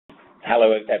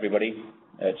Hello, everybody.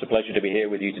 It's a pleasure to be here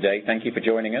with you today. Thank you for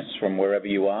joining us from wherever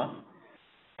you are.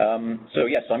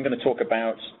 Yes, I'm going to talk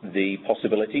about the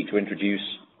possibility to introduce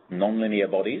nonlinear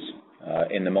bodies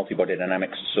in the multibody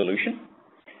dynamics solution.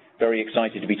 Very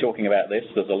excited to be talking about this.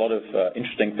 There's a lot of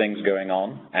interesting things going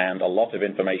on and a lot of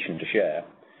information to share.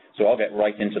 So I'll get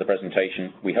right into the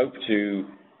presentation. We hope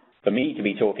for me to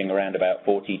be talking around about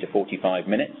 40 to 45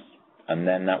 minutes, and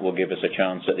then that will give us a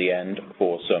chance at the end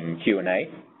for some Q&A.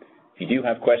 If you do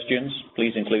have questions,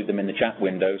 please include them in the chat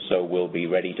window, so we'll be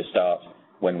ready to start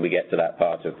when we get to that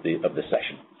part of the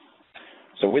session.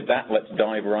 So with that, let's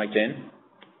dive right in.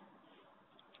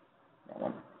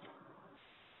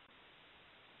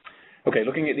 Okay,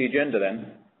 looking at the agenda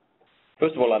then.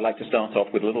 First of all, I'd like to start off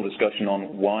with a little discussion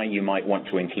on why you might want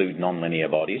to include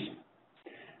nonlinear bodies.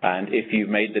 And if you've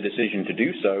made the decision to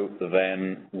do so,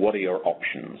 then what are your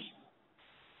options?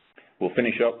 We'll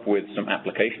finish up with some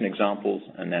application examples,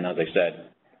 and then, as I said,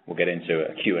 we'll get into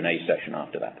a Q&A session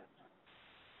after that.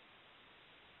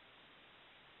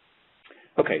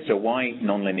 Okay, so why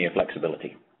nonlinear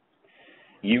flexibility?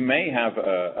 You may have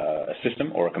a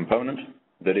system or a component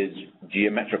that is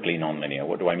geometrically nonlinear.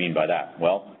 What do I mean by that?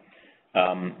 Well,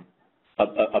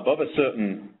 above a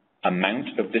certain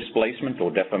amount of displacement or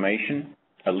deformation,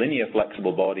 a linear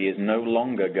flexible body is no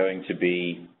longer going to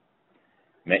be,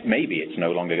 maybe it's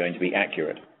no longer going to be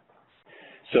accurate.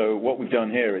 So what we've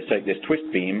done here is take this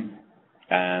twist beam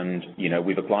and,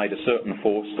 we've applied a certain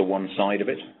force to one side of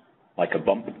it, like a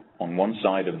bump on one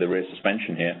side of the rear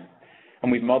suspension here,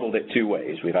 and we've modeled it two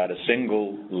ways. We've had a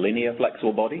single linear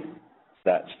flexible body,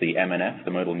 that's the MNF,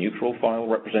 the modal neutral file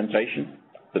representation,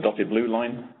 the dotted blue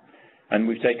line, and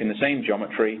we've taken the same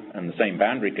geometry and the same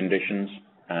boundary conditions,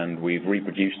 and we've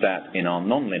reproduced that in our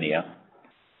nonlinear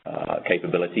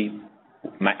capability,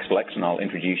 MaxFlex, and I'll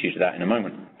introduce you to that in a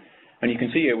moment. And you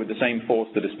can see here with the same force,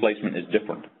 the displacement is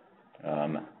different.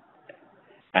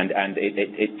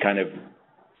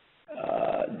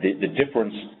 The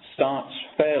difference starts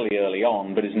fairly early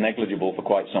on, but is negligible for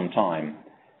quite some time.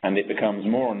 And it becomes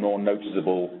more and more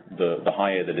noticeable the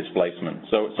higher the displacement.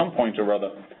 So at some point or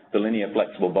other, the linear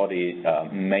flexible body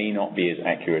may not be as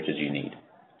accurate as you need.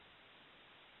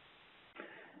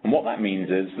 And what that means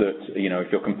is that,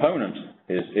 if your component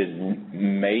is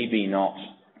maybe not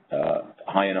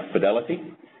high enough fidelity,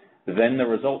 then the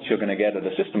results you're going to get at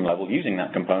a system level using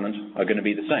that component are going to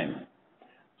be the same.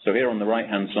 So here on the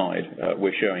right-hand side,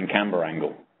 we're showing camber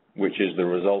angle, which is the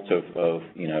result of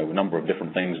a number of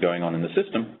different things going on in the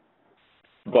system.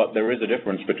 But there is a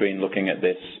difference between looking at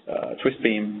this twist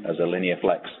beam as a linear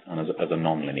flex and as a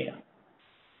nonlinear.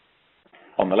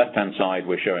 On the left-hand side,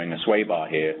 we're showing a sway bar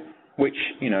here, which,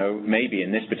 maybe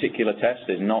in this particular test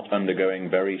is not undergoing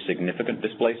very significant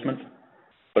displacement,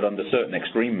 but under certain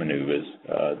extreme maneuvers,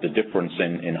 the difference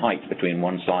in height between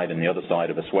one side and the other side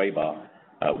of a sway bar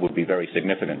would be very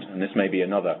significant. And this may be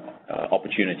another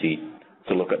opportunity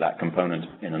to look at that component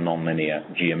in a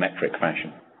nonlinear geometric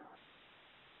fashion.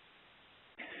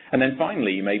 And then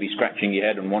finally, you may be scratching your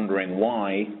head and wondering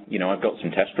why, I've got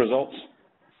some test results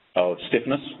of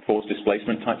stiffness, force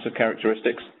displacement types of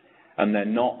characteristics, and they're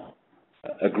not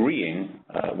agreeing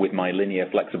with my linear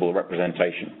flexible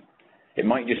representation. It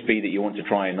might just be that you want to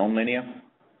try a nonlinear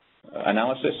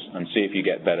analysis and see if you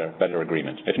get better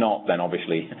agreement. If not, then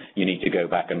obviously you need to go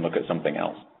back and look at something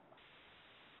else.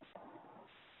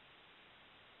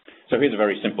 So here's a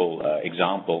very simple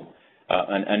example,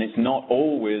 and it's not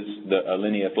always that a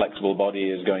linear flexible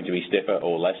body is going to be stiffer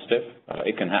or less stiff.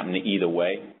 It can happen either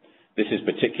way. This is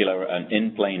particular an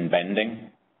in-plane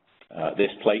bending.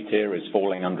 This plate here is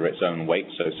falling under its own weight,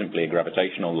 so simply a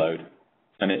gravitational load,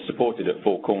 and it's supported at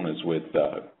four corners with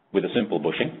a simple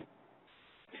bushing.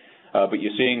 But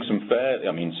you're seeing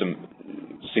some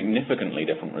significantly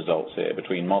different results here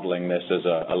between modeling this as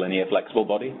a linear flexible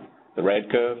body, the red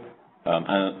curve,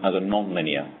 and as a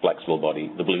nonlinear flexible body,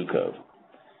 the blue curve.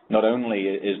 Not only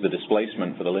is the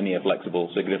displacement for the linear flexible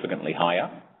significantly higher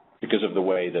because of the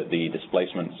way that the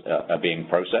displacements are being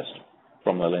processed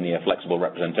from the linear flexible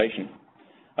representation,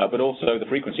 but also the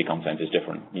frequency content is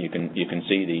different. You can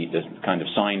see the kind of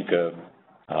sine curve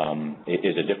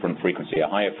is a different frequency, a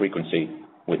higher frequency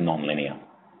with nonlinear.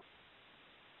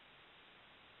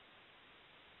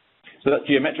 So that's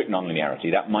geometric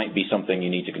nonlinearity. That might be something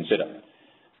you need to consider.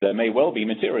 There may well be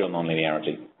material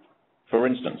nonlinearity. For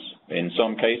instance, in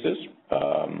some cases,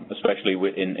 especially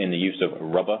in the use of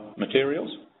rubber materials,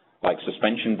 like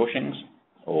suspension bushings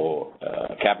or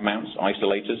cab mounts,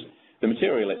 isolators, the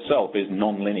material itself is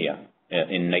nonlinear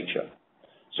in nature.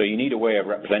 So you need a way of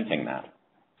representing that.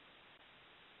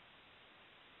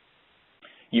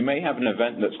 You may have an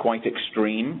event that's quite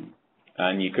extreme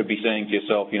And you could be saying to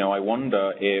yourself, I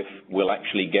wonder if we'll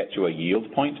actually get to a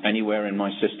yield point anywhere in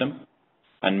my system,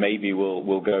 and maybe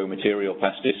we'll go material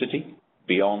plasticity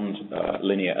beyond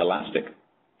linear elastic.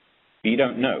 You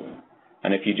don't know.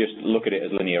 And if you just look at it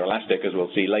as linear elastic, as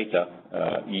we'll see later,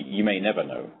 you may never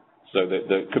know. So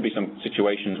there could be some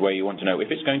situations where you want to know if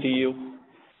it's going to yield.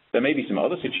 There may be some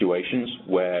other situations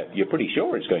where you're pretty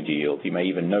sure it's going to yield. You may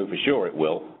even know for sure it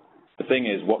will. The thing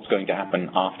is, what's going to happen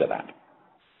after that?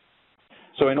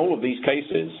 So in all of these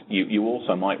cases, you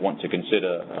also might want to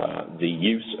consider the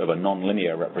use of a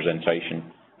nonlinear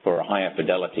representation for a higher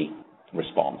fidelity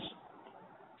response.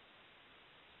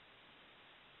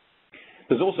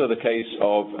 There's also the case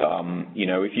of,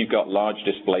 if you've got large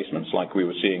displacements like we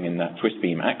were seeing in that twist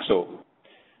beam axle,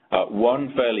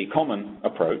 one fairly common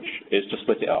approach is to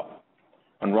split it up.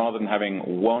 And rather than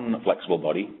having one flexible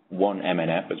body, one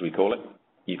MNF as we call it,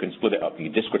 you can split it up, you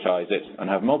discretize it, and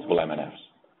have multiple MNFs,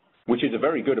 which is a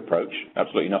very good approach,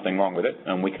 absolutely nothing wrong with it.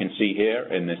 And we can see here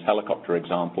in this helicopter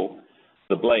example,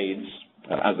 the blades,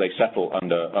 as they settle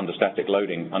under static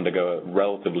loading, undergo a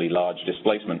relatively large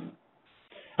displacement.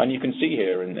 And you can see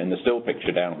here in the still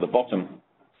picture down at the bottom,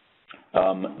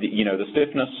 the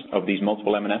stiffness of these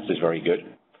multiple MNFs is very good.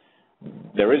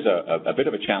 There is a bit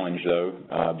of a challenge,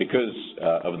 though, because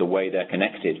of the way they're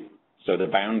connected. So the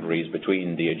boundaries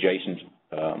between the adjacent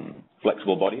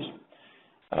flexible bodies,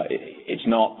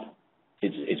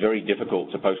 it's very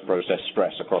difficult to post-process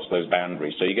stress across those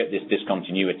boundaries. So you get this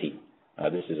discontinuity.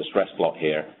 This is a stress plot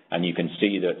here, and you can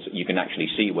see that you can actually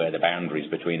see where the boundaries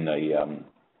between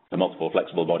the multiple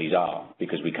flexible bodies are,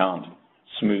 because we can't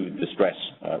smooth the stress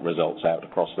results out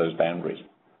across those boundaries.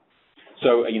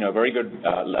 So, very good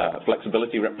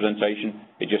flexibility representation.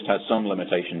 It just has some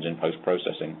limitations in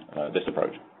post-processing, this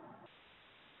approach.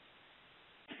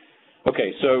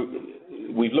 Okay, so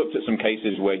we've looked at some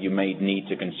cases where you may need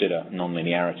to consider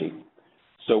nonlinearity.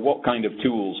 So what kind of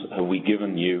tools have we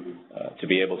given you to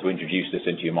be able to introduce this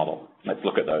into your model? Let's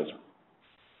look at those.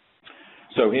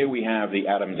 So here we have the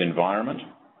Adams environment.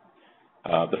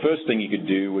 The first thing you could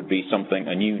do would be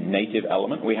a new native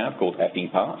element we have called FE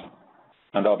part,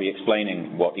 and I'll be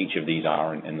explaining what each of these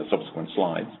are in the subsequent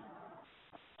slides.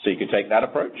 So you could take that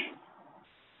approach.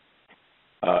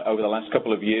 Over the last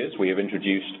couple of years, we have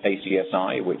introduced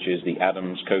ACSI, which is the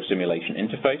Adams co-simulation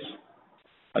interface,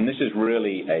 and this is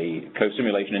really a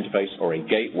co-simulation interface or a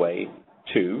gateway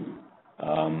to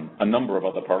a number of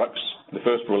other products. The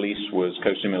first release was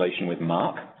co-simulation with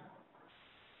Mark.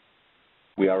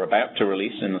 We are about to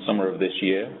release in the summer of this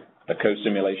year a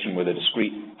co-simulation with a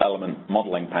discrete element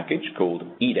modeling package called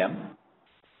EDEM.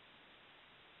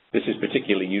 This is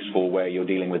particularly useful where you're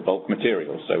dealing with bulk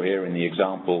materials. So here in the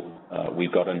example,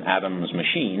 we've got an Adams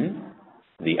machine,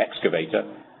 the excavator,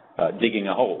 digging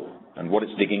a hole. And what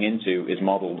it's digging into is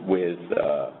modeled with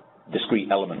discrete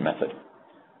element method.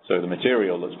 So the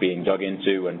material that's being dug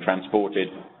into and transported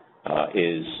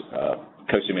is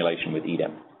co-simulation with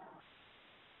EDEM.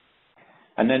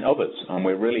 And then others, and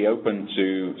we're really open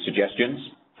to suggestions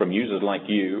from users like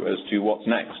you as to what's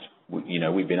next.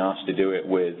 We've been asked to do it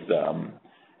with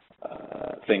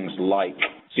things like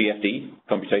CFD,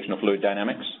 computational fluid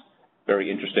dynamics, very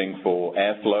interesting for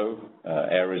airflow,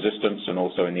 air resistance, and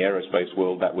also in the aerospace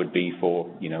world that would be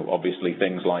for, obviously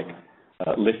things like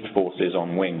lift forces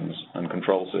on wings and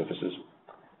control surfaces.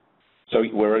 So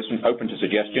we're open to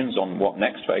suggestions on what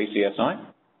next for ACSI.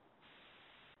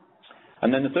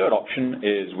 And then the third option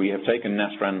is we have taken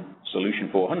Nastran Solution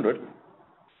 400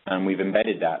 and we've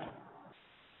embedded that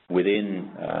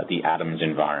within the Adams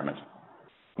environment.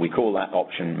 We call that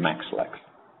option MaxFlex.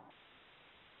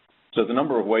 So there's a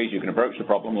number of ways you can approach the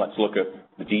problem. Let's look at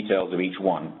the details of each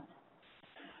one.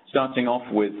 Starting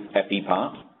off with FE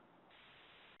part,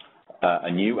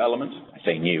 a new element. I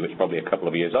say new, it's probably a couple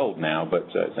of years old now, but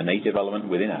it's a native element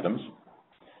within Adams.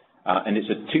 And it's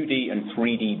a 2D and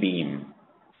 3D beam.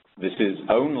 This is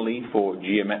only for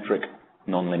geometric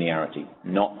nonlinearity,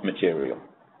 not material.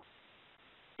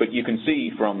 But you can see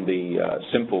from the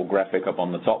simple graphic up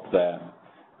on the top there,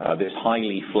 this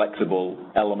highly flexible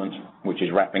element which is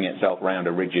wrapping itself around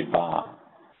a rigid bar.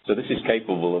 So this is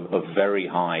capable of very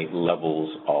high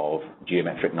levels of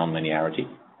geometric nonlinearity.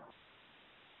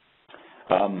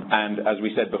 And as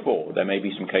we said before, there may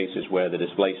be some cases where the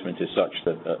displacement is such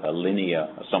that a linear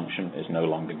assumption is no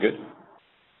longer good.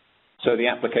 So the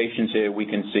applications here we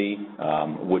can see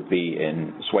would be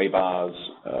in sway bars,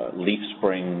 leaf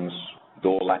springs,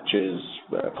 door latches,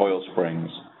 coil springs.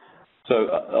 So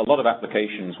a lot of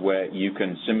applications where you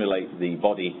can simulate the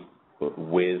body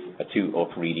with a 2 or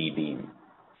 3D beam.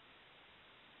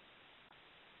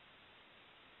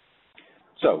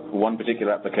 So one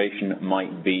particular application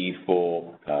might be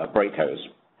for brake hose.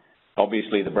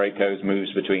 Obviously, the brake hose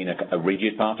moves between a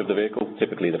rigid part of the vehicle,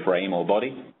 typically the frame or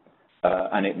body,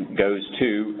 and it goes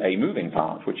to a moving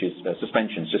part, which is a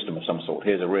suspension system of some sort.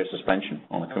 Here's a rear suspension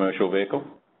on a commercial vehicle.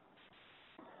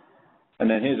 And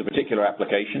then here's a particular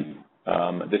application.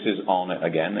 This is on,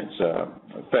 again, it's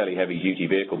a fairly heavy-duty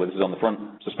vehicle, but this is on the front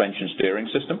suspension steering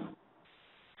system.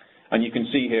 And you can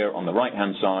see here on the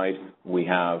right-hand side, we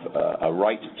have a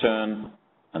right turn,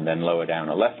 and then lower down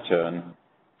a left turn,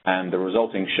 and the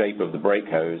resulting shape of the brake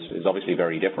hose is obviously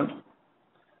very different.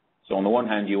 So on the one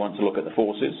hand, you want to look at the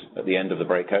forces at the end of the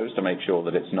brake hose to make sure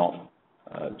that it's not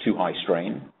too high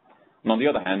strain. And on the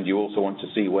other hand, you also want to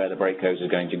see where the brake hose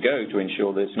is going to go to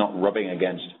ensure that it's not rubbing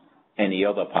against any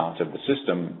other part of the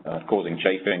system, causing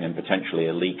chafing and potentially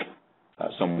a leak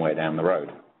somewhere down the road.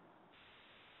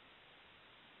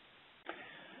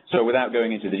 So without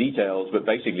going into the details, but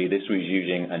basically this was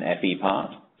using an FE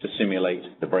part to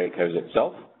simulate the brake hose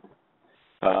itself.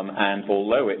 And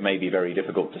although it may be very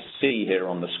difficult to see here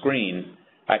on the screen,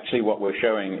 actually what we're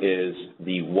showing is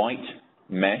the white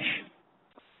mesh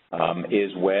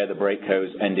is where the brake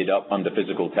hose ended up under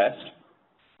physical test.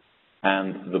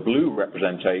 And the blue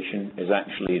representation is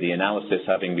actually the analysis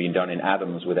having been done in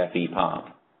Adams with FE part.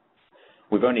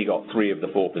 We've only got 3 of the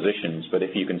 4 positions, but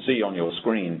if you can see on your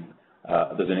screen,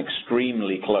 there's an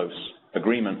extremely close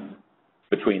agreement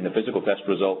between the physical test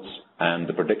results and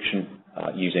the prediction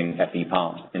using FE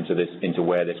part into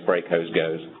where this brake hose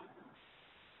goes.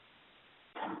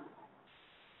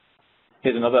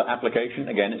 Here's another application.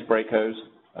 Again, it's brake hose,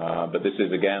 but this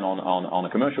is again on a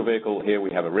commercial vehicle. Here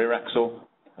we have a rear axle,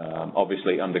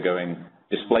 obviously undergoing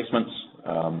displacements,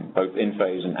 both in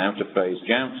phase and out of phase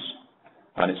jounce,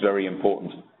 and it's very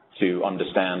important to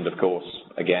understand, of course,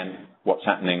 again, what's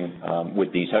happening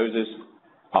with these hoses.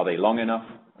 Are they long enough?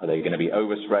 Are they going to be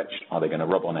overstretched? Are they going to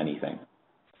rub on anything?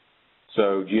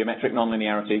 So geometric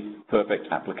nonlinearity, perfect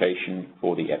application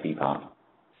for the FE part.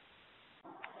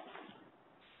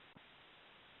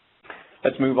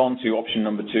 Let's move on to option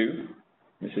number 2.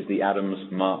 This is the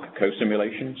Adams-Mark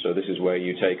co-simulation. So this is where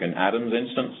you take an Adams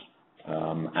instance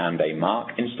and a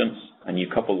Mark instance, and you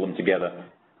couple them together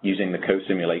using the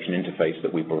co-simulation interface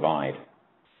that we provide.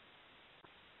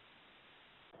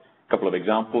 A couple of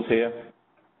examples here.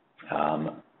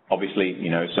 Obviously,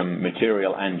 some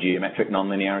material and geometric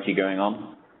nonlinearity going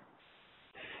on.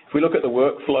 If we look at the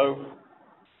workflow,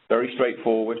 very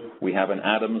straightforward. We have an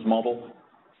Adams model.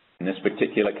 In this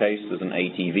particular case, there's an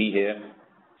ATV here.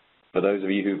 For those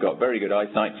of you who've got very good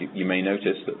eyesight, you may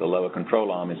notice that the lower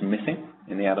control arm is missing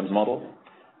in the Adams model.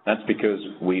 That's because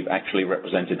we've actually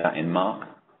represented that in Mark.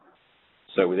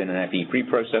 So within an FE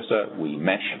preprocessor, we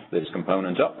mesh this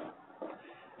component up.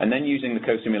 And then using the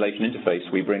co-simulation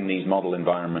interface, we bring these model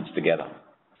environments together.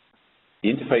 The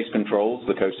interface controls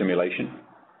the co-simulation.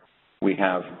 We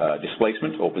have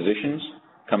displacement or positions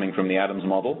coming from the Adams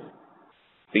model,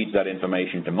 feeds that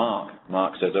information to Mark.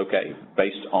 Mark says, okay,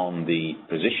 based on the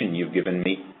position you've given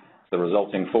me, the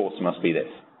resulting force must be this.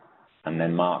 And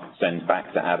then Mark sends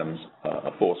back to Adams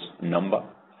a force number,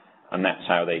 and that's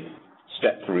how they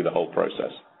step through the whole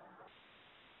process.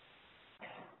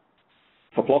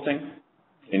 For plotting,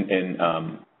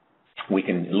 we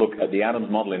can look at the Adams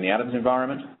model in the Adams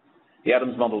environment. The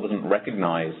Adams model doesn't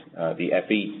recognize the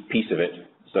FE piece of it,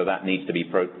 so that needs to be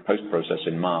post-processed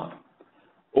in Mark.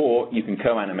 Or you can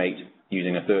co-animate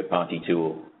using a third-party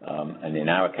tool. And in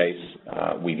our case,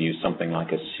 we've used something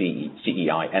like a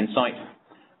CEI Nsight,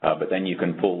 but then you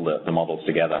can pull the models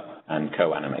together and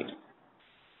co-animate.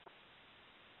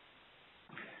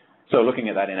 So looking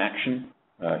at that in action,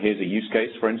 here's a use case,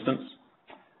 for instance.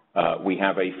 We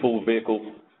have a full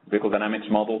vehicle dynamics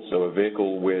model, so a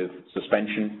vehicle with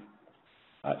suspension,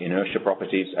 inertia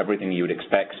properties, everything you would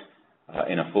expect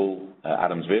in a full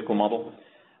Adams vehicle model.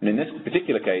 And in this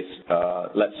particular case,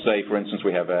 let's say, for instance,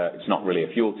 we have it's not really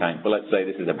a fuel tank, but let's say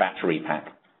this is a battery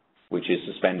pack, which is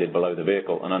suspended below the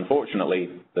vehicle. And unfortunately,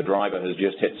 the driver has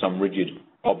just hit some rigid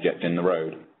object in the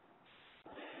road.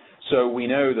 So we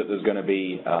know that there's going to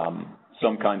be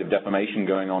some kind of deformation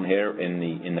going on here in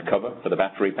the cover for the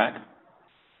battery pack.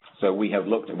 So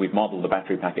we've modeled the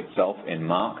battery pack itself in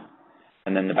Mark,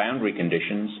 and then the boundary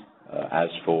conditions as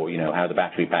for how the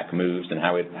battery pack moves and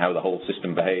how the whole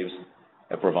system behaves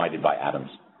are provided by Adams.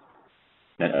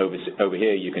 And over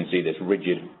here you can see this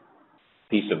rigid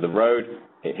piece of the road.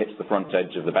 It hits the front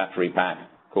edge of the battery pack,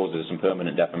 causes some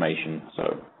permanent deformation.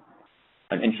 So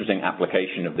an interesting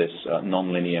application of this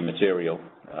nonlinear material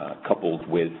coupled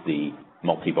with the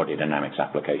multi-body dynamics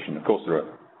application. Of course, there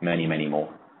are many, many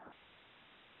more.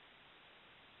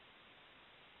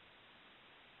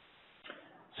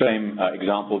 Same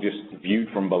example, just viewed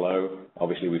from below.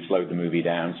 Obviously, we've slowed the movie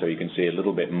down so you can see a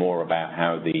little bit more about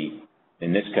how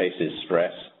in this case, is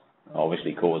stress,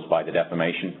 obviously caused by the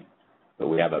deformation. But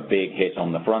we have a big hit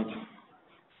on the front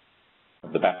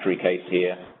of the battery case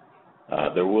here.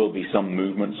 There will be some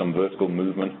movement, some vertical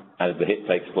movement. As the hit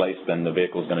takes place, then the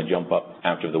vehicle is going to jump up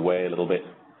out of the way a little bit.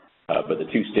 But the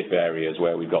two stiff areas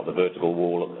where we've got the vertical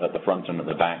wall at the front and at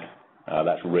the back,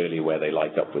 that's really where they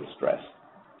light up with stress.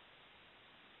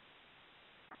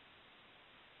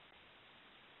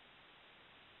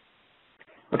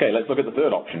 Okay, let's look at the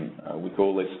third option. We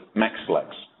call this MaxFlex.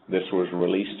 This was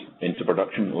released into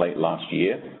production late last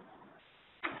year.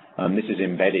 This is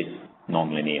embedded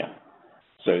nonlinear.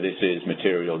 So this is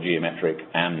material, geometric,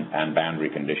 and boundary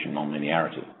condition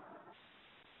nonlinearity.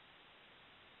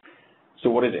 So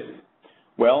what is it?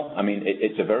 Well, I mean,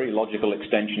 it's a very logical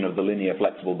extension of the linear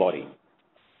flexible body.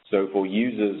 So for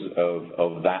users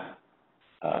of that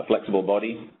flexible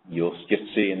body, you'll just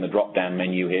see in the drop-down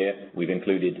menu here, we've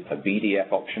included a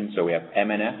BDF option. So we have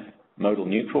MNF, modal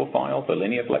neutral file for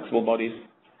linear flexible bodies.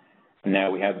 And now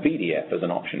we have BDF as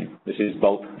an option. This is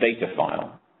bulk data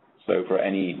file. So for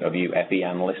any of you FE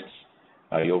analysts,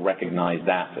 you'll recognize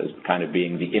that as kind of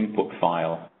being the input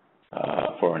file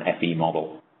for an FE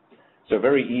model. So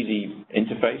very easy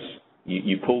interface.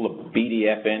 You pull the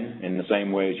BDF in the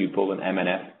same way as you pull an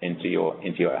MNF into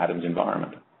your Adams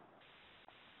environment.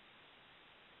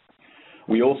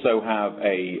 We also have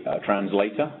a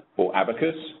translator for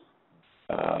Abacus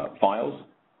files.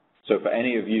 So for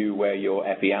any of you where your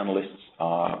FE analysts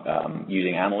are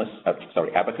using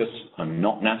Abacus and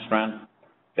not Nastran,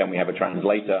 then we have a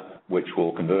translator which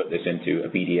will convert this into a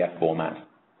BDF format.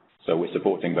 So we're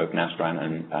supporting both Nastran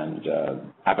and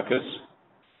Abacus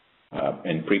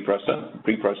in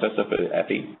preprocessor for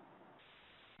FE.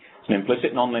 It's an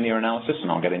implicit nonlinear analysis,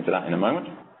 and I'll get into that in a moment.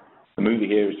 The movie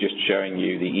here is just showing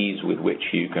you the ease with which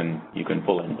you can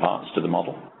pull in parts to the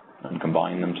model and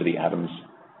combine them to the Adams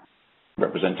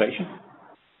representation.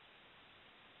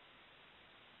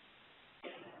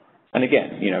 And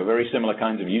again, very similar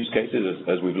kinds of use cases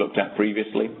as we've looked at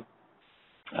previously.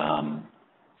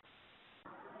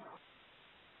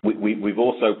 We've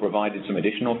also provided some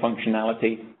additional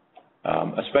functionality.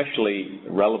 Especially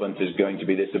relevant is going to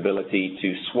be this ability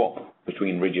to swap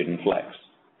between rigid and flex.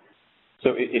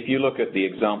 So if you look at the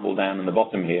example down in the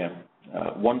bottom here,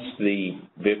 once the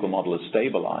vehicle model is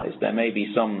stabilized, there may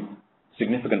be some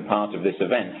significant part of this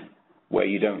event where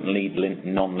you don't need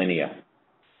nonlinear.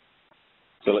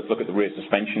 So let's look at the rear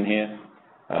suspension here.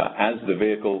 As the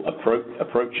vehicle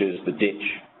approaches the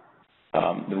ditch,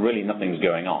 really nothing's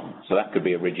going on. So that could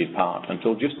be a rigid part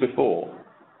until just before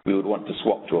we would want to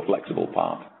swap to a flexible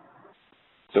part.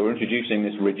 So we're introducing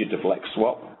this rigid to flex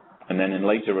swap, and then in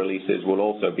later releases we'll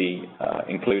also be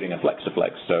including a flex to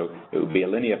flex. So it would be a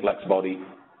linear flex body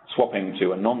swapping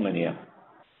to a nonlinear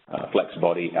flex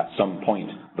body at some point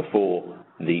before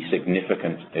the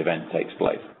significant event takes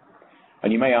place.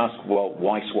 And you may ask, well,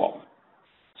 why swap?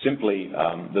 Simply,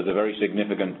 there's a very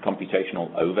significant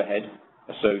computational overhead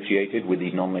associated with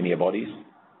these nonlinear bodies.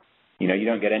 You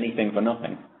don't get anything for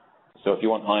nothing. So if you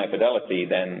want higher fidelity,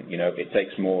 then it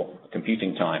takes more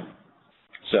computing time.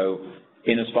 So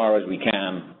in as far as we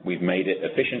can, we've made it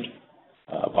efficient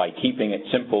by keeping it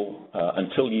simple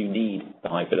until you need the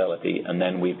high fidelity, and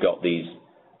then we've got these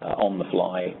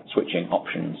on-the-fly switching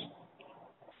options.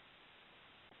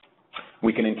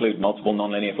 We can include multiple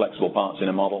nonlinear flexible parts in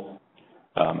a model,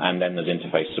 and then there's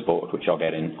interface support, which I'll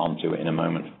get onto in a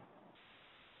moment.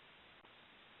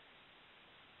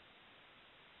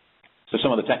 So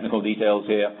some of the technical details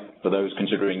here for those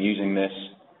considering using this,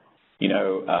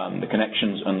 the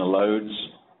connections and the loads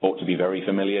ought to be very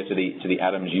familiar to the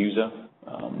Adams user.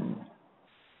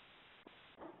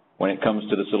 When it comes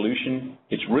to the solution,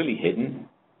 it's really hidden.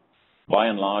 By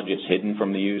and large, it's hidden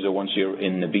from the user once you're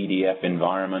in the BDF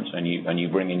environment and you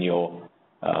bring in your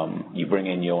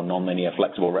nonlinear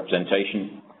flexible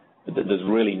representation. There's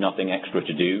really nothing extra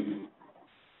to do.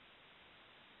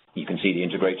 You can see the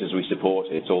integrators we support.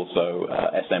 It's also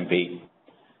SMP,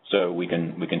 so we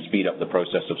can speed up the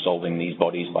process of solving these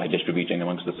bodies by distributing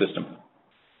amongst the system.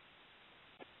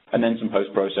 And then some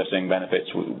post-processing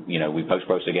benefits. We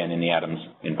post-process again in the Adams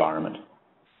environment.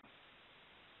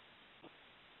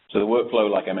 So the workflow,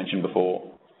 like I mentioned before,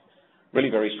 really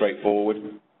very straightforward.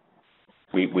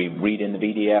 We read in the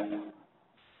BDF,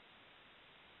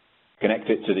 connect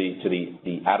it to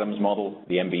the Adams model,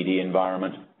 the MBD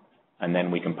environment, and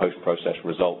then we can post-process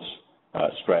results,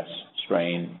 stress,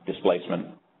 strain, displacement,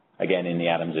 again in the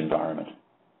Adams environment.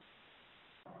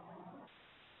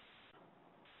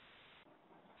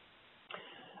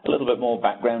 A little bit more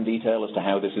background detail as to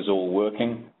how this is all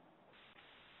working.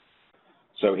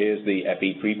 So here's the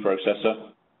FE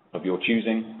preprocessor of your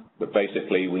choosing, but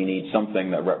basically we need something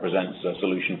that represents a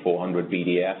solution 400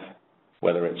 BDF,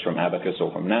 whether it's from Abacus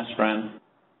or from Nastran.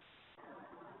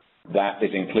 That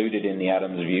is included in the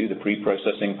Adams view, the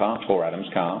preprocessing part for Adams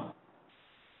car.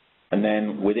 And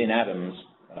then within Adams,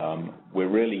 we're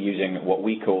really using what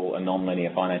we call a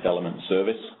nonlinear finite element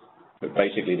service, but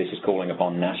basically this is calling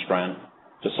upon Nastran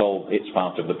to solve its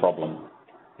part of the problem.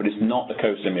 But it's not a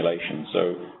co-simulation,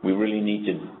 so we really need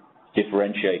to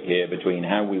differentiate here between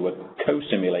how we were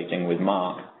co-simulating with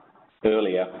Mark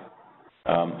earlier,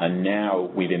 and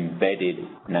now we've embedded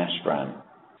Nastran.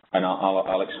 And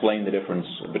I'll explain the difference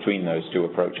between those two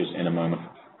approaches in a moment.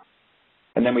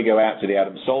 And then we go out to the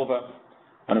Adams solver,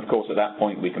 and of course at that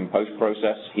point we can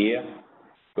post-process here,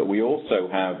 but we also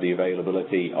have the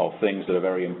availability of things that are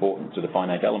very important to the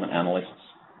finite element analysts,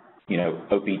 you know,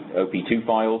 OP2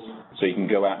 files, so you can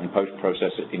go out and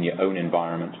post-process it in your own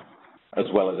environment, as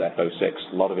well as FO6.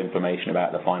 A lot of information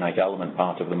about the finite element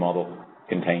part of the model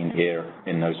contained here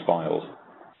in those files.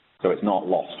 So it's not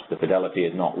lost. The fidelity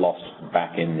is not lost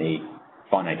back in the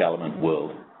finite element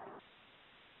world.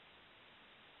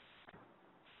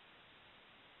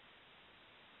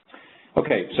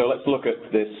 Okay, so let's look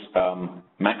at this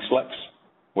MaxFlex.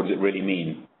 What does it really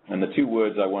mean? And the two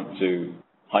words I want to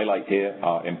highlight here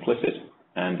are implicit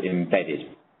and embedded.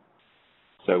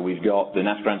 So we've got the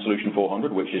Nastran Solution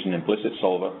 400, which is an implicit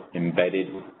solver embedded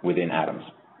within Adams.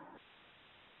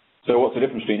 So what's the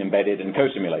difference between embedded and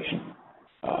co-simulation?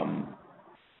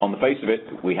 On the face of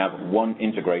it, we have one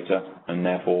integrator and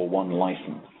therefore one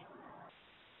license.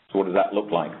 So what does that look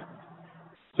like?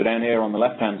 So down here on the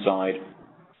left-hand side,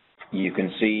 you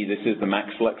can see this is the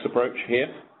MaxFlex approach here.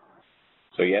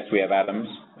 So yes, we have Adams.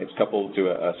 It's coupled to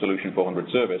a Solution 400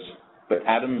 service, but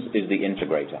Adams is the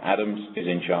integrator. Adams is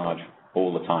in charge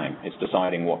all the time. It's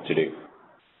deciding what to do.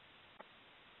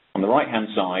 On the right-hand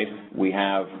side, we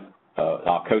have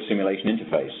our co-simulation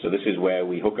interface. So this is where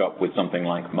we hook up with something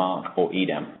like Mark or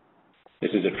EDAM. This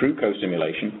is a true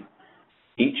co-simulation.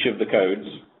 Each of the codes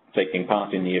taking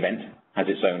part in the event has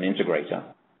its own integrator.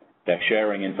 They're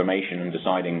sharing information and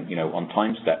deciding, you know, on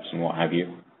time steps and what have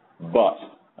you, but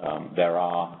there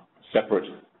are separate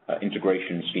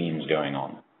integration schemes going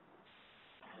on.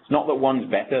 It's not that one's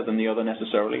better than the other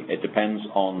necessarily. It depends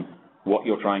on what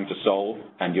you're trying to solve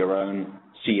and your own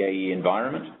CAE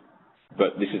environment,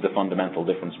 but this is the fundamental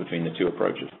difference between the two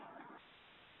approaches.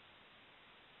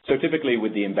 So typically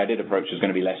with the embedded approach, there's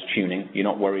going to be less tuning. You're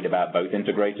not worried about both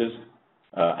integrators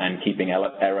and keeping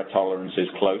error tolerances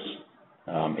close.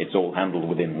 It's all handled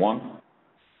within one,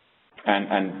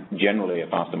 and generally a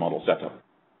faster model setup.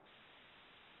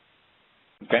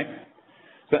 Okay,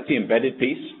 so that's the embedded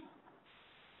piece.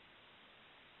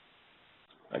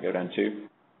 I go down to,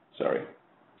 sorry,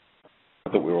 I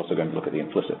thought we were also going to look at the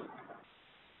implicit.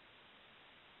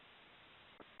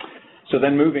 So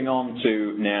then moving on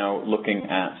to now looking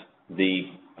at the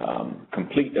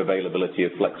complete availability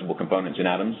of flexible components in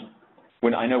Adams.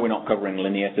 I know we're not covering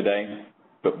linear today,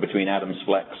 but between Adams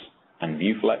Flex and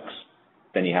ViewFlex,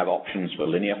 then you have options for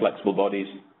linear flexible bodies.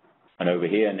 And over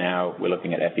here now, we're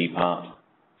looking at FE part,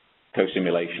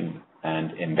 co-simulation,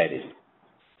 and embedded.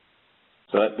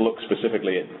 So let's look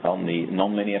specifically on the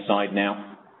nonlinear side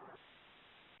now.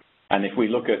 And if we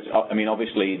look at, I mean,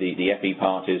 obviously the FE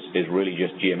part is really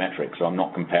just geometric, so I'm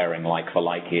not comparing like for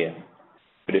like here.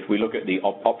 But if we look at the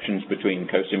options between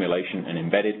co-simulation and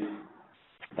embedded,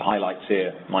 the highlights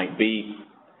here might be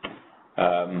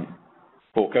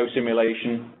for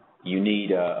co-simulation, you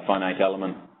need a finite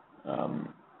element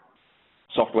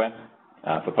software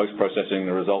for post-processing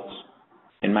the results.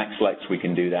 In MaxFlex, we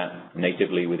can do that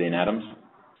natively within Adams.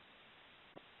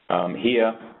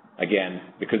 Here, again,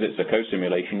 because it's a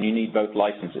co-simulation, you need both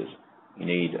licenses. You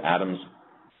need Adams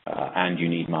and you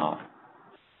need Mark.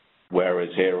 Whereas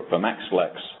here for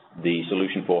MaxFlex, the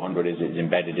Solution 400 is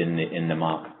embedded in the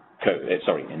Mark code.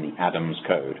 In the Adams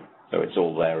code. So it's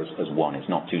all there as one. It's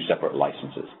not two separate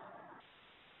licenses.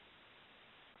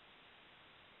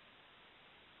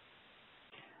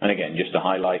 And again, just to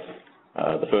highlight,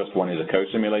 the first one is a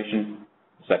co-simulation.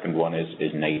 The second one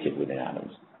is native within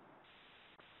Adams.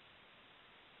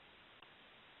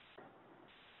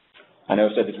 I know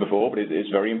I've said this before, but it's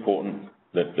very important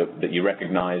that you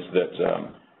recognize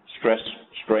that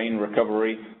stress-strain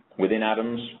recovery within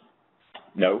Adams,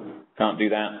 no, can't do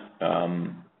that.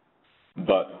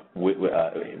 But with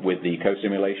the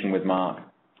co-simulation with Mark,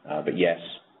 but yes,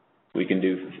 we can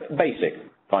do basic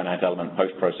finite element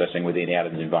post-processing within the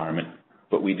Adams environment,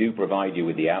 but we do provide you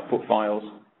with the output files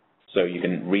So you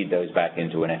can read those back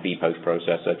into an FE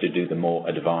post-processor to do the more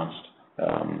advanced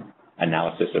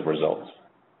analysis of results.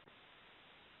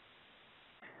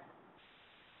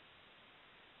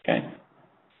 Okay.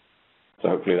 So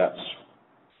hopefully that's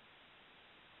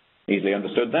easily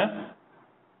understood there.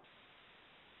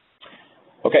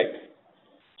 Okay.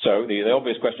 So the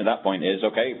obvious question at that point is,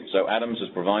 okay, so Adams has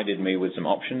provided me with some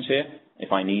options here.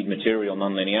 If I need material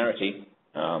nonlinearity,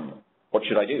 what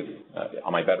should I do?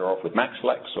 Am I better off with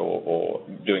MaxFlex or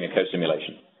doing a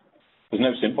co-simulation? There's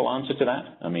no simple answer to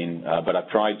that. I mean, but I've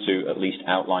tried to at least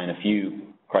outline a few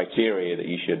criteria that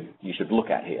you should look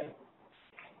at here.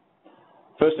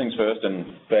 First things first, and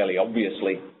fairly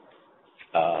obviously,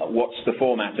 what's the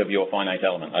format of your finite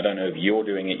element? I don't know if you're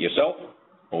doing it yourself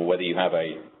or whether you have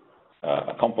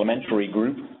a complementary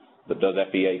group that does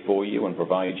FEA for you and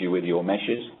provides you with your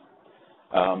meshes.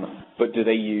 But do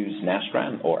they use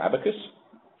Nastran or Abacus?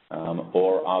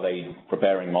 Or are they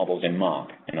preparing models in Mark?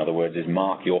 In other words, is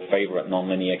Mark your favorite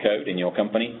nonlinear code in your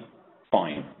company?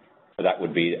 Fine. But that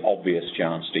would be the obvious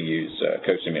chance to use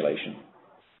co-simulation.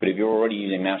 But if you're already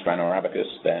using Nastran or Abacus,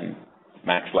 then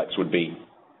MaxFlex would be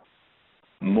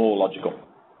more logical.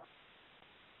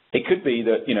 It could be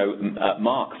that, you know,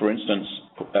 Mark, for instance,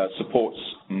 supports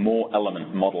more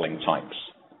element modeling types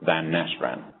than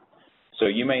Nastran. So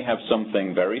you may have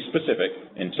something very specific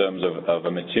in terms of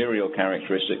a material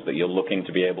characteristic that you're looking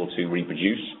to be able to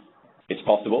reproduce. It's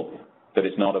possible that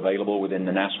it's not available within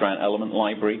the Nastran element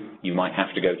library. You might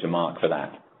have to go to Mark for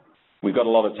that. We've got a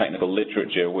lot of technical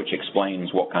literature which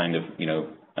explains what kind of, you know,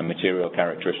 material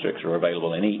characteristics are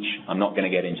available in each. I'm not going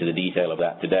to get into the detail of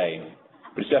that today,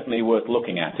 but it's definitely worth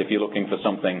looking at if you're looking for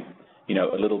something, you know,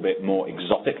 a little bit more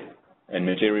exotic in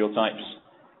material types.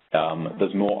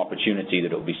 There's more opportunity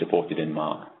that it will be supported in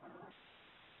Mark.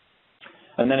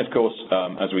 And then, of course,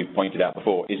 as we pointed out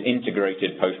before, is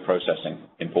integrated post-processing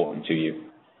important to you?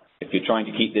 If you're trying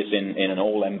to keep this in an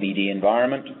all-MVD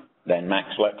environment, then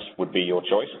MaxFlex would be your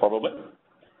choice, probably.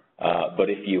 But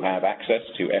if you have access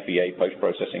to FEA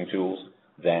post-processing tools,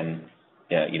 then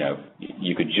you know,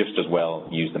 you could just as well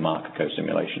use the Mark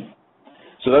co-simulation.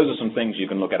 So those are some things you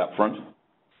can look at up front.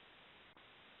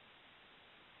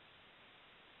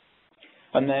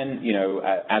 And then, you know,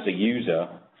 as a user,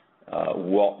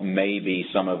 what may be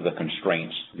some of the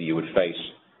constraints that you would face?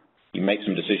 You make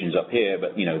some decisions up here,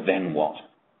 but, you know, then what?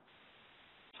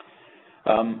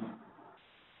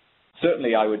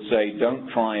 Certainly, I would say don't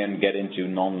try and get into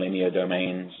nonlinear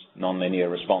domains,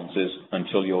 nonlinear responses,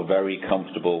 until you're very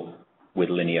comfortable with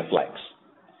linear flex.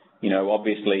 You know,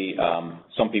 obviously,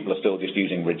 some people are still just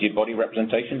using rigid body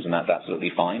representations, and that's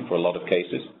absolutely fine for a lot of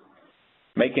cases.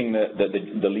 Making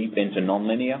the leap into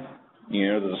nonlinear, you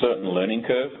know, there's a certain learning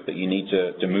curve that you need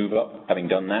to move up, having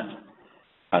done that.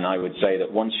 And I would say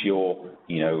that once you're,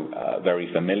 you know,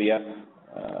 very familiar,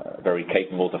 very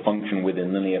capable to function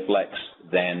within linear flex,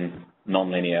 then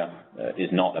nonlinear is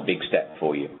not a big step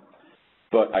for you.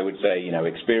 But I would say, you know,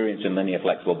 experience in linear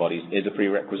flexible bodies is a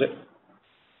prerequisite.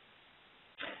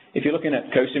 If you're looking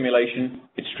at co-simulation,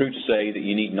 it's true to say that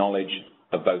you need knowledge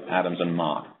of both Adams and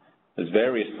Mark. There's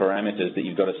various parameters that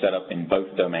you've got to set up in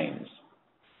both domains.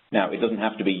 Now, it doesn't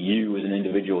have to be you as an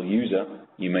individual user.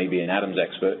 You may be an Adams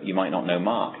expert. You might not know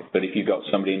Mark. But if you've got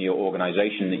somebody in your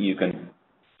organization that you can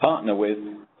partner with,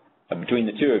 between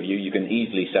the two of you, you can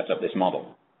easily set up this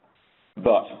model.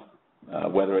 But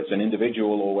whether it's an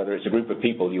individual or whether it's a group of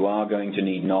people, you are going to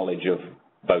need knowledge of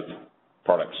both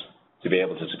products to be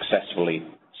able to successfully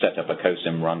set up a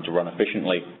COSIM run to run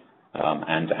efficiently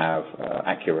and to have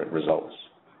accurate results.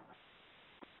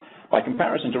 By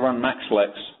comparison, to run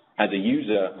MaxFlex as a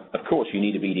user, of course, you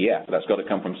need a BDF. That's got to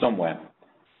come from somewhere.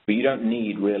 But you don't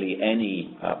need really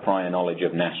any prior knowledge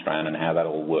of Nastran and how that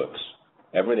all works.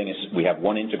 Everything is, we have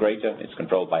one integrator. It's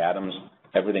controlled by Adams.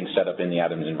 Everything's set up in the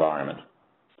Adams environment.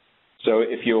 So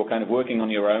if you're kind of working on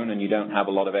your own and you don't have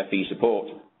a lot of FE support,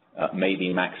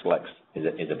 maybe MaxFlex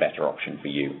is a better option for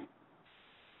you.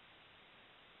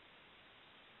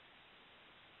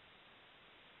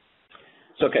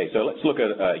 Okay, so let's look at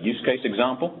a use case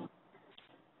example.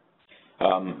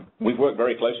 We've worked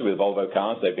very closely with Volvo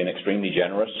Cars. They've been extremely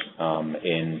generous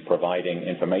in providing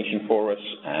information for us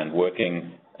and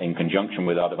working in conjunction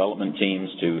with our development teams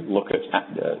to look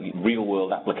at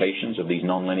real-world applications of these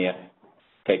nonlinear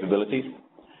capabilities.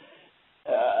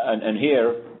 And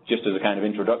here, just as a kind of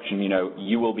introduction, you know,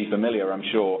 you will be familiar, I'm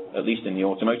sure, at least in the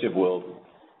automotive world,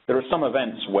 there are some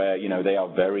events where, you know, they are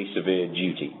very severe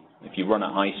duty. If you run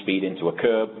at high speed into a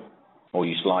curb or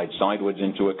you slide sideways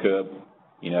into a curb,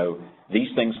 you know, these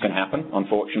things can happen,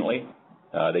 unfortunately.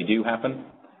 They do happen.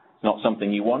 It's not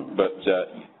something you want, but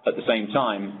at the same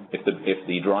time, if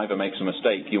the driver makes a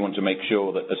mistake, you want to make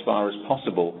sure that as far as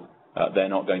possible, they're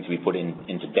not going to be put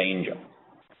into danger.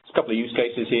 There's a couple of use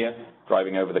cases here,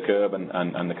 driving over the curb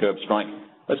and the curb strike.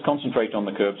 Let's concentrate on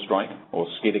the curb strike, or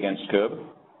skid against curb.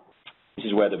 This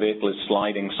is where the vehicle is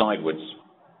sliding sideways,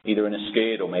 either in a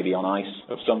skid or maybe on ice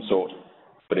of some sort,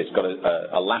 but it's got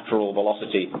a lateral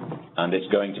velocity, and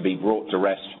it's going to be brought to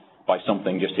rest by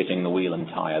something just hitting the wheel and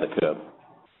tire, the curb.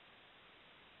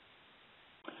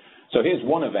 So here's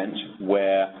one event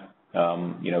where,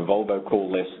 Volvo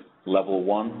call this level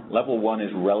 1. Level 1 is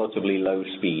relatively low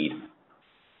speed.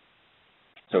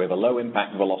 So we have a low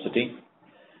impact velocity.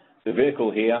 The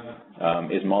vehicle here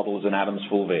is modeled as an Adams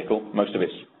full vehicle. Most of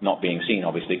it's not being seen,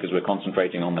 obviously, because we're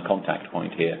concentrating on the contact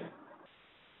point here.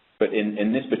 But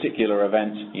in this particular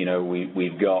event,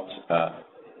 we've got,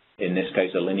 in this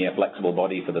case, a linear flexible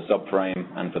body for the subframe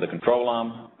and for the control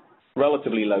arm,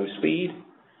 relatively low speed.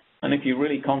 And if you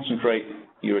really concentrate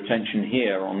your attention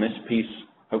here on this piece,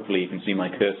 hopefully you can see my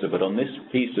cursor, but on this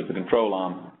piece of the control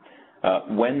arm,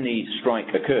 when the strike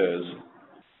occurs,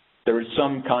 there is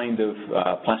some kind of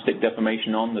plastic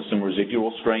deformation on. There's some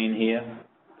residual strain here.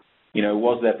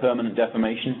 Was there permanent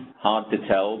deformation? Hard to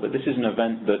tell, but this is an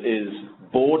event that is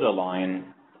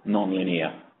borderline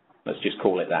nonlinear. Let's just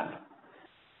call it that.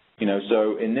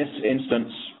 So in this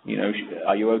instance,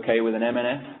 are you okay with an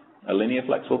MNF, a linear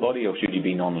flexible body, or should you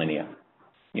be nonlinear?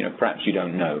 Perhaps you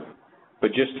don't know.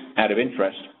 But just out of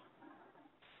interest,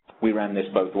 we ran this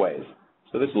both ways.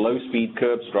 So this low-speed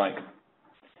curb strike,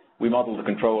 we modeled the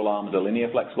control arm as a linear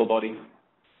flexible body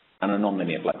and a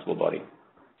nonlinear flexible body.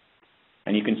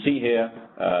 And you can see here,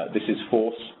 this is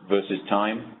force versus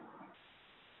time.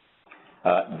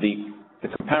 The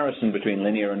comparison between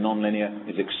linear and nonlinear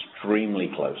is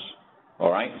extremely close.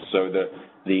 All right? So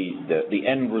the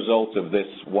end result of this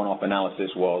one-off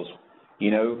analysis was,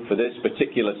 for this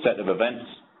particular set of events,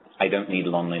 I don't need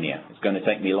nonlinear. It's going to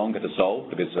take me longer to solve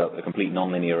because it's a complete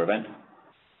nonlinear event.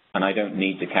 And I don't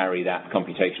need to carry that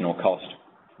computational cost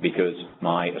because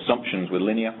my assumptions with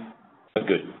linear are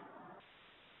good.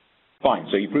 Fine,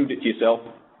 so you proved it to yourself.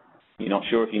 You're not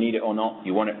sure if you need it or not.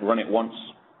 You want to run it once.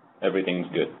 Everything's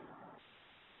good.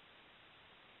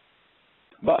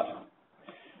 But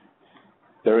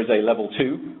there is a level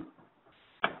 2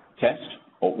 test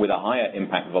with a higher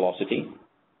impact velocity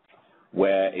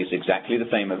where it's exactly the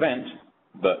same event,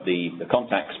 but the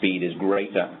contact speed is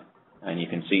greater. And you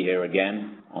can see here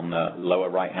again on the lower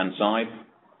right-hand side.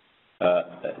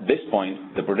 At this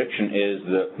point, the prediction is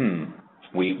that,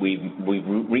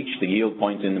 we've reached the yield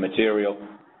point in the material.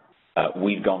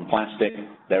 We've gone plastic.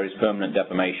 There is permanent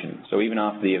deformation. So even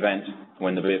after the event,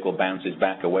 when the vehicle bounces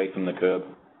back away from the curb,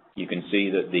 you can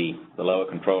see that the lower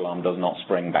control arm does not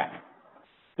spring back.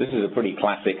 This is a pretty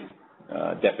classic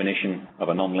definition of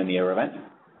a nonlinear event.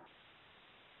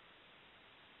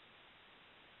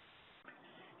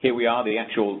 Here we are, the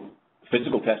actual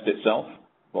physical test itself.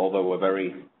 Volvo were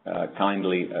very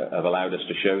kindly have allowed us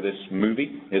to show this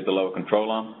movie. Here's the lower control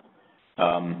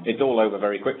arm. It's all over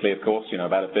very quickly, of course,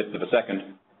 about a fifth of a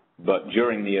second. But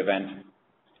during the event,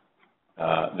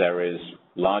 there is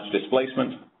large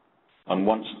displacement. And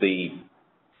once the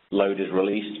load is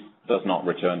released, it does not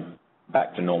return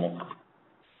back to normal.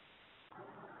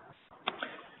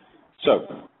 So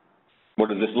what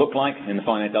does this look like in the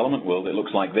finite element world? It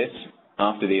looks like this.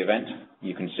 After the event,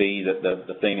 you can see that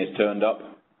the thing is turned up,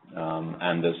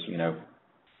 and there's,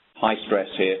 high stress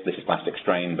here. This is plastic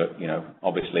strain, but,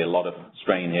 obviously a lot of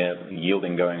strain here,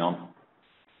 yielding going on.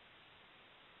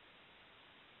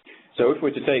 So if we're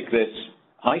to take this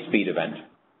high-speed event,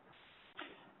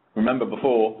 remember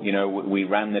before, we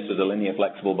ran this as a linear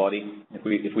flexible body.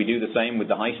 If we do the same with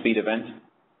the high-speed event,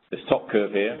 this top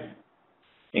curve here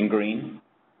in green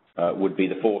would be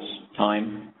the force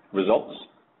time results.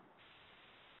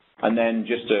 And then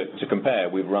just to compare,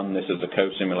 we've run this as a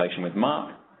co-simulation with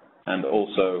Mark and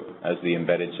also as the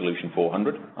embedded solution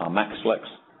 400, our MaxFlex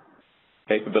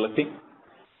capability.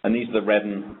 And these are the red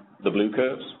and the blue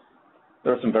curves.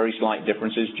 There are some very slight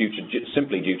differences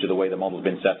simply due to the way the model's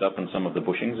been set up and some of the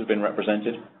bushings have been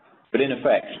represented. But in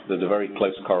effect, there's a very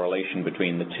close correlation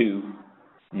between the two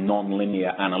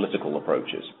nonlinear analytical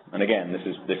approaches. And again, this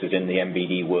is in the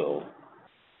MBD world.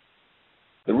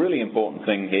 The really important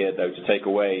thing here, though, to take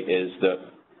away is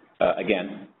that,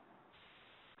 again,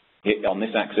 on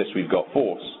this axis we've got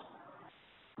force.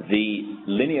 The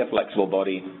linear flexible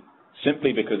body,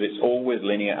 simply because it's always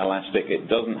linear elastic, it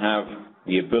doesn't have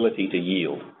the ability to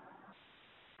yield.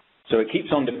 So it keeps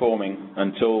on deforming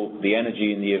until the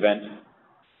energy in the event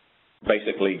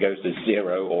basically goes to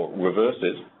zero or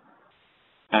reverses,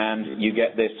 and you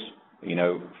get this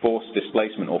force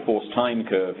displacement or force time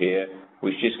curve here,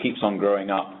 which just keeps on growing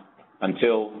up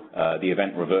until the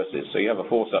event reverses. So you have a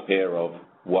force up here of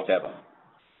whatever.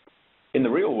 In the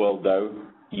real world, though,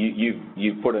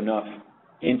 you've put enough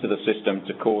into the system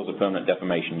to cause a permanent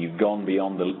deformation. You've gone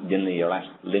beyond the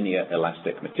linear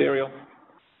elastic material.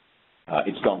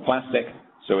 It's gone plastic,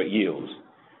 so it yields.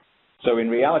 So in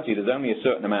reality, there's only a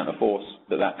certain amount of force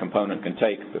that component can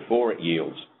take before it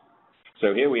yields.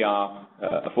 So here we are,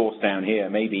 a force down here,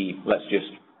 maybe let's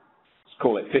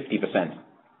call it 50%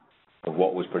 of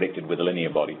what was predicted with a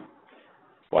linear body.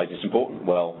 Why is this important?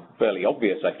 Well, fairly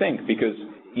obvious, I think, because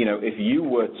if you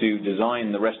were to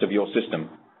design the rest of your system,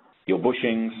 your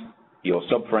bushings, your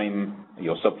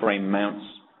subframe mounts,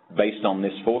 based on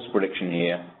this force prediction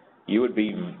here, you would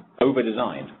be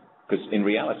over-designed, because in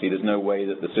reality, there's no way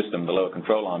that the system, the lower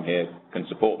control arm here, can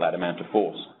support that amount of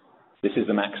force. This is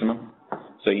the maximum.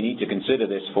 So you need to consider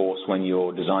this force when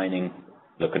you're designing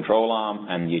the control arm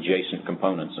and the adjacent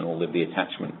components and all of the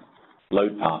attachment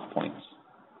load path points.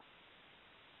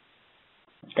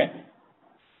 Okay.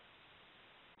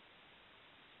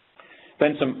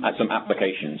 Then some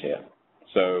applications here.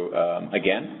 So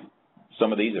again,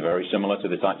 some of these are very similar to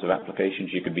the types of applications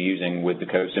you could be using with the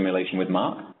code simulation with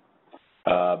Mark,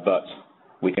 but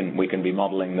we can be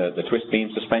modeling the twist beam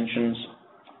suspensions,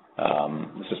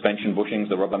 the suspension bushings,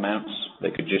 the rubber mounts. They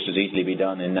could just as easily be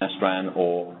done in Nastran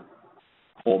or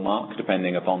Mark,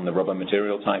 depending upon the rubber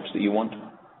material types that you want.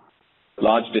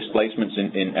 Large displacements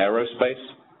in aerospace.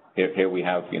 Here we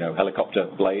have helicopter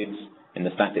blades in the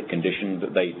static condition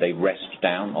that they rest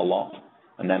down a lot,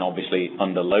 and then obviously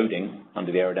under loading,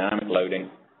 under the aerodynamic loading,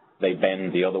 they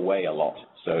bend the other way a lot.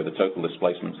 So the total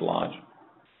displacement's large.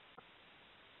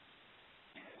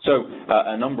 So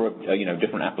a number of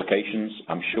different applications.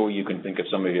 I'm sure you can think of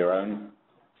some of your own.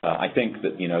 I think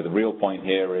that the real point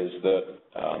here is that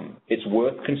it's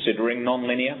worth considering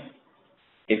nonlinear.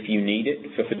 If you need it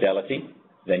for fidelity,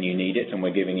 then you need it, and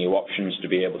we're giving you options to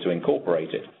be able to incorporate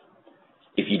it.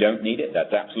 If you don't need it,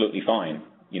 that's absolutely fine.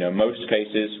 Most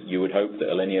cases you would hope that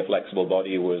a linear flexible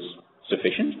body was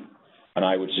sufficient, and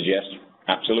I would suggest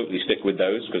absolutely stick with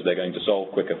those because they're going to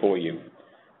solve quicker for you.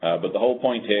 But the whole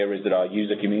point here is that our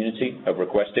user community have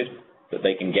requested that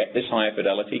they can get this higher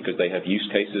fidelity because they have use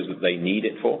cases that they need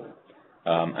it for.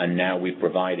 And now we've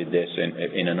provided this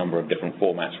in a number of different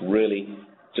formats, really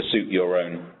to suit your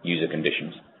own user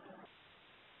conditions.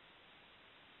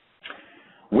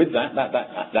 With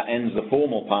that ends the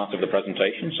formal part of the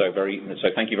presentation. So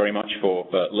thank you very much for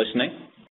listening.